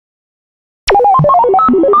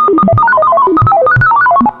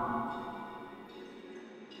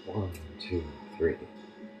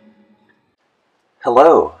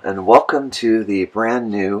Hello, and welcome to the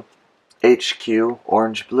brand new HQ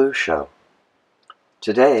Orange Blue show.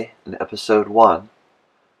 Today, in episode 1,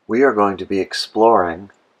 we are going to be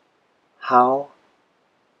exploring how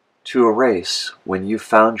to erase when you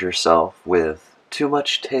found yourself with too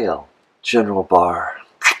much tail. General Barr.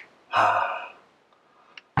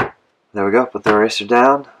 There we go, put the eraser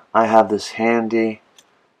down. I have this handy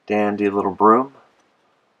dandy little broom,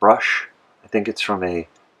 brush. I think it's from a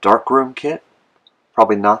darkroom kit.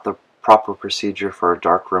 Probably not the proper procedure for a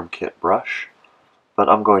darkroom kit brush, but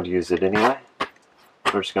I'm going to use it anyway.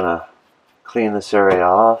 We're just going to clean this area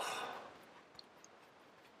off.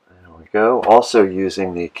 There we go. Also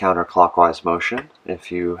using the counterclockwise motion,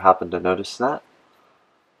 if you happen to notice that.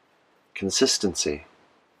 Consistency.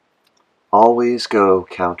 Always go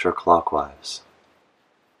counterclockwise.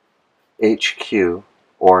 HQ,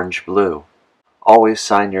 orange blue. Always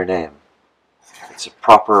sign your name. It's a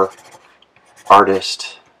proper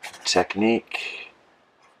artist technique.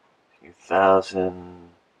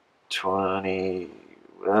 2020.